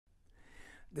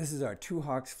This is our Two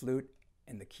Hawks flute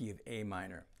in the key of A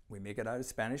minor. We make it out of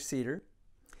Spanish cedar.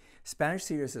 Spanish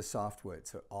cedar is a softwood,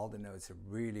 so all the notes are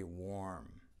really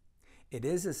warm. It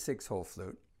is a 6-hole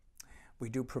flute. We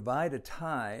do provide a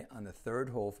tie on the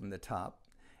 3rd hole from the top.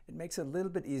 It makes it a little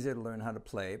bit easier to learn how to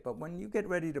play, but when you get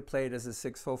ready to play it as a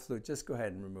 6-hole flute, just go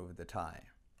ahead and remove the tie.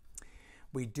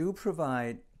 We do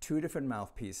provide 2 different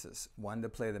mouthpieces, one to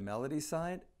play the melody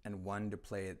side and one to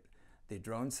play the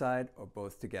drone side, or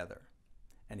both together.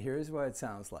 And here's what it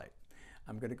sounds like.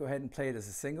 I'm going to go ahead and play it as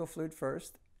a single flute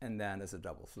first, and then as a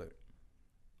double flute.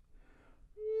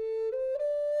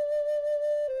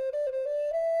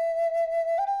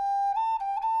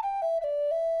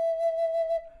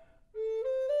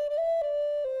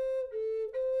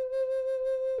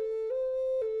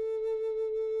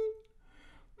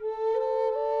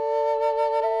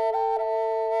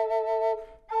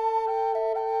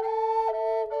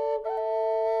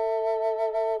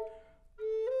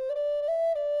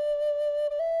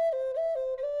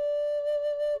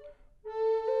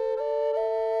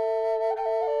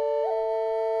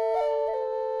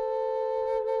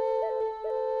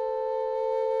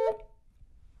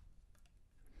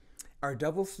 Our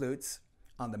double flutes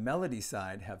on the melody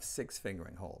side have 6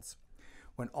 fingering holes.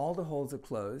 When all the holes are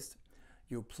closed,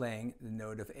 you're playing the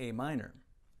note of A minor.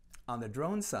 On the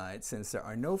drone side, since there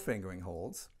are no fingering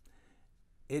holes,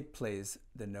 it plays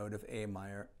the note of A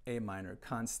minor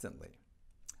constantly.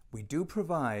 We do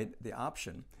provide the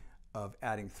option of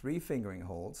adding 3 fingering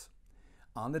holes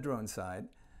on the drone side.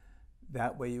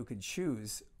 That way you can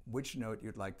choose which note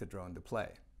you'd like the drone to play.